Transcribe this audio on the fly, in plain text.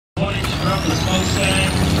From this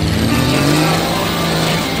Mustang.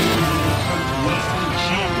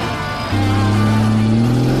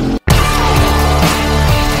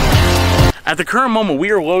 At the current moment,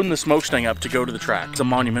 we are loading the smokestack up to go to the track. It's a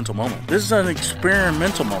monumental moment. This is an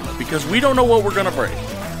experimental moment because we don't know what we're gonna break,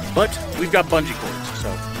 but we've got bungee cords,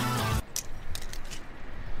 so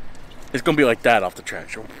it's gonna be like that off the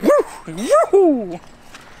track. So, woo, woo, a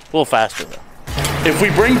little faster though. If we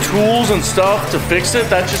bring tools and stuff to fix it,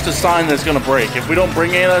 that's just a sign that it's gonna break. If we don't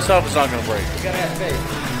bring any of that stuff, it's not gonna break. You gotta have faith.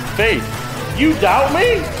 Faith? You doubt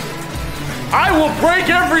me? I will break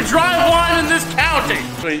every drive line in this county.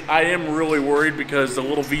 I am really worried because the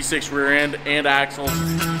little V6 rear end and axles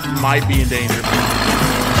might be in danger.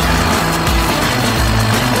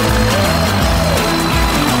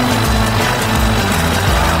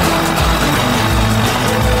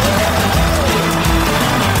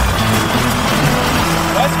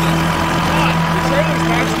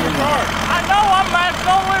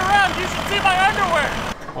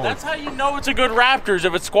 That's how you know it's a good Raptors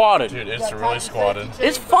if it's squatted. Dude, it's really squatted.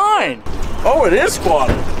 It's fine. Oh, it is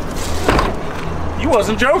squatted. You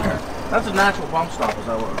wasn't joking. That's a natural bump stop. Is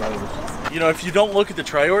that what that is? You know, if you don't look at the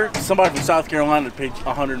trailer, somebody from South Carolina paid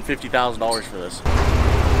 $150,000 for this.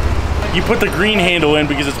 You put the green handle in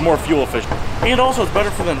because it's more fuel efficient. And also it's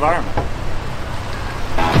better for the environment.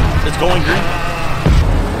 It's going green.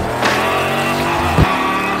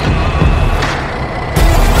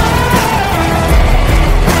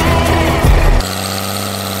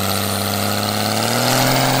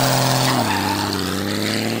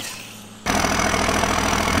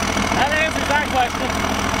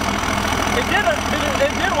 It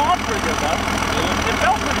did launch pretty good though. It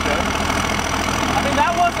felt pretty good. I mean, that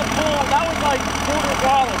wasn't full, that was like quarter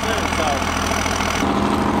throttle too, so.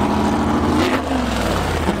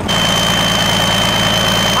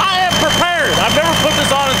 I am prepared. I've never put this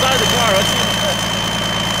on inside the car. Let's see what it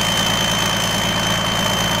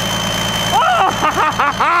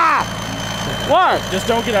What? Just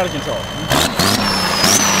don't get out of control.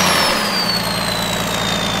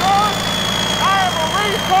 I am a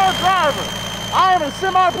race car driver. I am a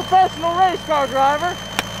semi-professional race car driver.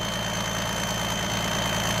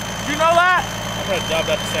 You know that? I'm gonna dub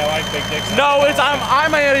that to say I like big dicks. No, it's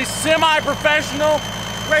I'm a semi-professional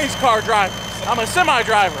race car driver. I'm a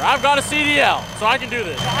semi-driver. I've got a CDL, so I can do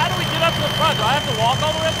this. So how do we get up to the front? Do I have to walk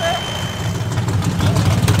all the way up there?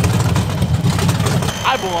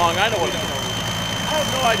 I belong. I know what to do. I have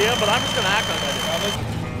no idea, but I'm just gonna act like I do.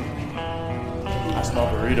 I smell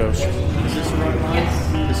burritos. Is this right? Yes.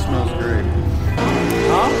 This smells great.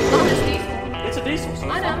 Huh? Oh, it's diesel. It's a diesel. So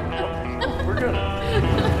I know. We're good.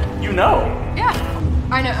 You know. Yeah.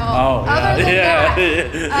 I know. Oh, Other than yeah.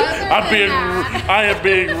 that, I am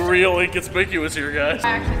being real inconspicuous here, guys.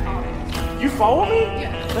 I actually followed you. You follow me?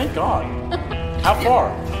 Yeah. Thank God. How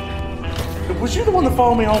far? Was you the one that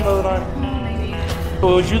followed me home the other night? Maybe.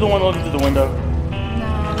 Or was you the one looking through the window? No.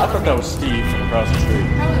 I thought that was Steve from across the street.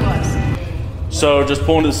 Probably was. So just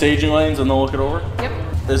pull into the staging lanes and then look it over? Yep.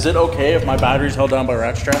 Is it okay if my battery's held down by a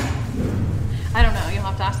ratchet strap? I don't know. You'll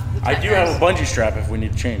have to ask the I do have a bungee strap if we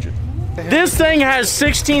need to change it. This thing has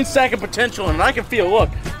 16-second potential and I can feel, look,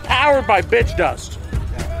 powered by bitch dust.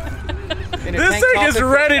 This thing is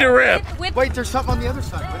ready to rip. Wait, there's something on the other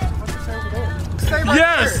side. What's this over there? Stay right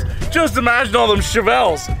Yes! there. Just imagine all them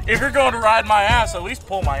Chevelles. If you're going to ride my ass, at least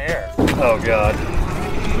pull my hair. Oh God.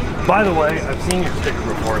 By the way, I've seen your sticker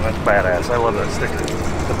before and that's badass. I love that sticker.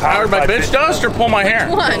 The Powered by bitch dust or pull my hair?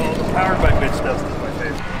 One. Powered by bitch dust is my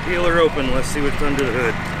favorite. Peeler open, let's see what's under the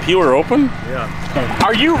hood. Peeler open? Yeah.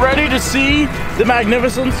 Are you ready to see the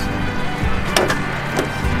magnificence?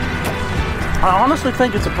 I honestly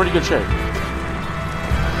think it's a pretty good shape.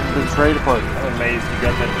 It's ready to party. I'm amazed you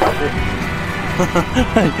got that.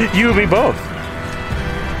 You and me both.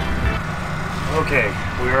 Okay,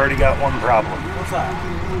 we already got one problem. What's that?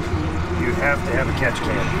 You have to have a catch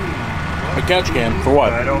can. A catch can for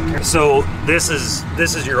what? I don't care. So this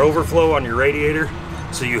is your overflow on your radiator.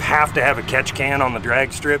 So you have to have a catch can on the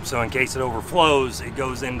drag strip. So in case it overflows, it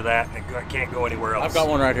goes into that and it can't go anywhere else. I've got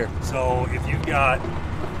one right here. So if you've got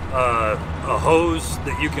a hose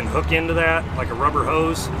that you can hook into that, like a rubber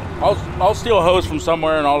hose. I'll steal a hose from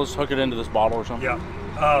somewhere and I'll just hook it into this bottle or something. Yeah.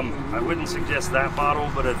 I wouldn't suggest that bottle,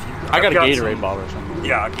 but if you... I got a Gatorade bottle or something.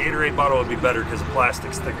 Yeah, a Gatorade bottle would be better because the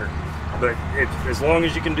plastic's thicker. But as long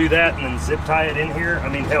as you can do that and then zip tie it in here, I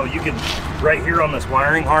mean, hell, you can, right here on this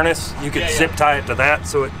wiring harness, you could zip tie it to that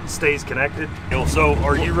so it stays connected. So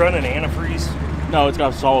are you running antifreeze? No, it's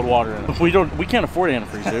got solid water in it. We can't afford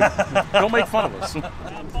antifreeze, dude. Don't make fun of us. That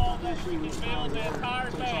ball that freaking failed that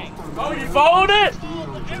tire tank. Oh, you followed it?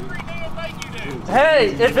 Every damn thing you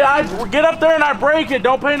Hey, if I get up there and I break it,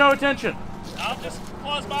 don't pay no attention. I'll just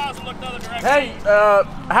close my eyes and look the other direction. Hey,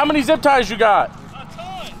 how many zip ties you got? A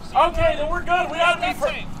ton. Okay, then we're good. We gotta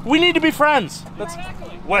be we need to be friends. That's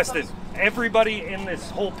Weston, everybody in this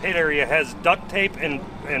whole pit area has duct tape and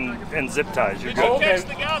zip ties. You're Did you good. catch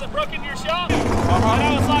the guy that broke into your shop? And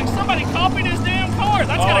I was like, somebody copied his damn car.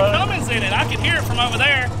 That's got a Cummins in it. I can hear it from over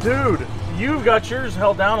there. dude, you've got yours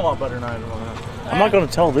held down a lot better than I do. I'm not gonna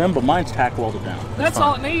tell them, but mine's tack welded down. That's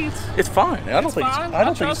all it needs. It's fine. I don't think fine. I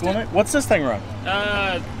don't I think it's trust going to. What's this thing run?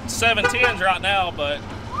 710s right now, but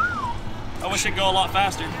I wish it'd go a lot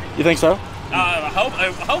faster. You think so?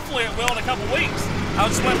 Hopefully it will in a couple weeks. I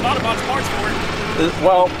just went and bought a bunch of parts for it.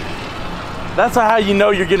 Well, that's how you know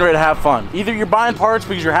you're getting ready to have fun. Either you're buying parts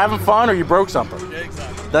because you're having fun or you broke something. Yeah,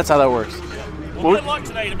 exactly. That's how that works. Well, good luck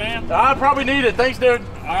today, man. I probably need it. Thanks, dude.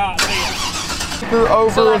 All right, see ya.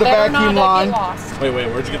 Over the vacuum line. Wait,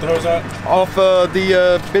 where'd you get the hose at? Off the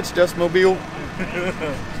bitch dust mobile.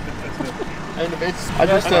 And it's, I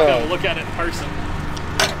just Go look at it in person.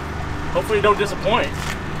 Hopefully you don't disappoint.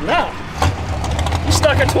 No. You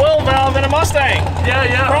stuck a 12 valve in a Mustang.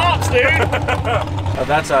 Yeah. Props, dude.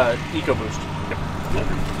 That's a EcoBoost.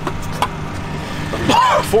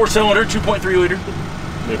 4-cylinder, 2.3 liter.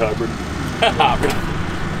 New hybrid.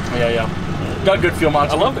 Yeah. Got good fuel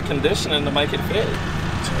mileage. I love the conditioning to make it fit.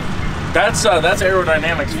 That's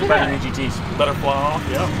aerodynamics for better EGTs. Better fly off,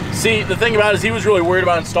 yeah. See, the thing about it is he was really worried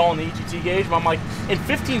about installing the EGT gauge, but I'm like, in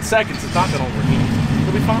 15 seconds, it's not going to overheat.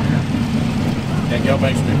 It'll be fine. Yeah, Gil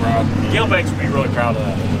Banks would be proud. Gil Banks would be really proud of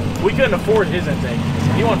that. We couldn't afford his intake.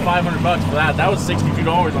 He won $500 for that. That was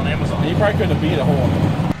 $62 on Amazon. You probably couldn't have beat a hole.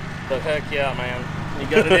 But heck yeah, man. You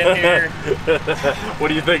got it in here. What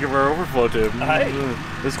do you think of our overflow tube? Hey.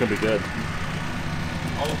 This is going to be good.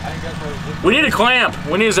 We need a clamp.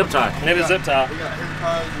 We need a zip tie. Need a zip tie. We got hair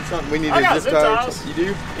ties or something. We need I got a zip zip tie. ties. You do?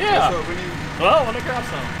 Yeah. That's what we need. Well, let me grab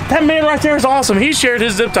some. That man right there is awesome. He shared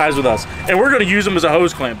his zip ties with us, and we're going to use them as a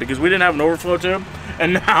hose clamp because we didn't have an overflow tube,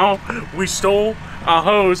 and now we stole a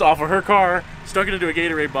hose off of her car, stuck it into a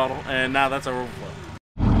Gatorade bottle, and now that's our overflow.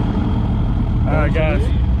 All right, guys.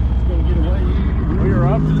 We are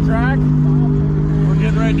up to the track. We're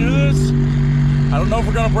getting ready to do this. I don't know if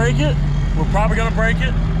we're going to break it. We're probably going to break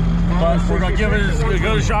it, but we're going to give it as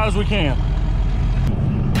good a shot as we can.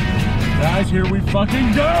 Guys, here we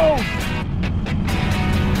fucking go!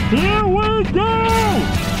 Here we go!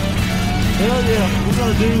 Hell yeah, we're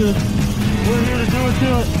gonna do this. We're here to do it to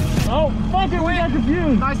it. Oh, fuck it, we got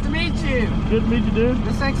confused. Nice to meet you. Good to meet you, dude.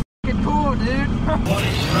 This thing's f***ing cool, dude.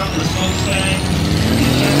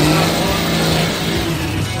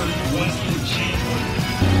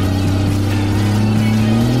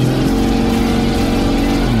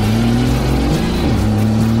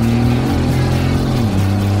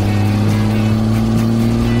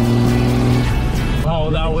 Oh,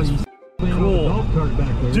 that was cool.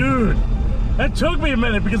 Dude, that took me a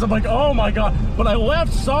minute because I'm like, oh my god. But I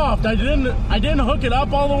left soft. I didn't hook it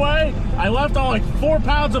up all the way. I left on like 4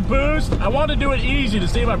 pounds of boost. I wanted to do it easy to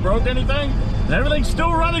see if I broke anything. And everything's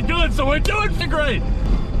still running good, so we're doing great.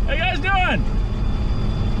 How you guys doing?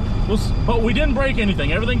 But we didn't break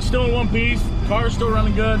anything. Everything's still in one piece. Car's still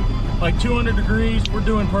running good. Like 200 degrees. We're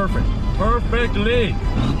doing perfect. Perfectly.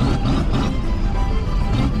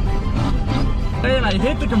 And I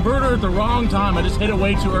hit the converter at the wrong time. I just hit it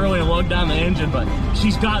way too early and lugged down the engine, but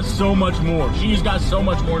she's got so much more. She's got so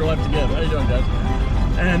much more left to give. How you doing, guys?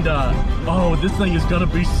 And, oh, this thing is gonna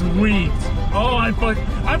be sweet. Oh,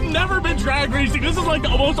 I've never been drag racing. This is like the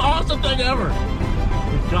most awesome thing ever.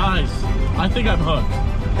 Guys, I think I'm hooked.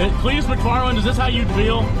 Cletus McFarland, is this how you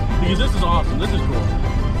feel? Because this is awesome. This is cool.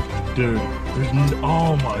 Dude,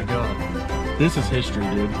 oh my God. This is history,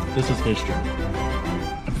 dude. This is history.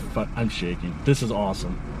 I'm shaking. This is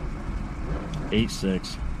awesome.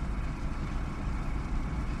 8.6.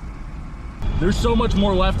 There's so much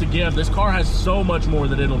more left to give. This car has so much more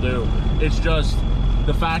that it'll do. It's just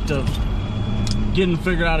the fact of getting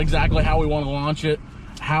figured out exactly how we want to launch it,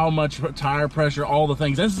 how much tire pressure, all the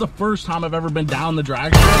things. This is the first time I've ever been down the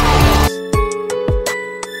drag strip.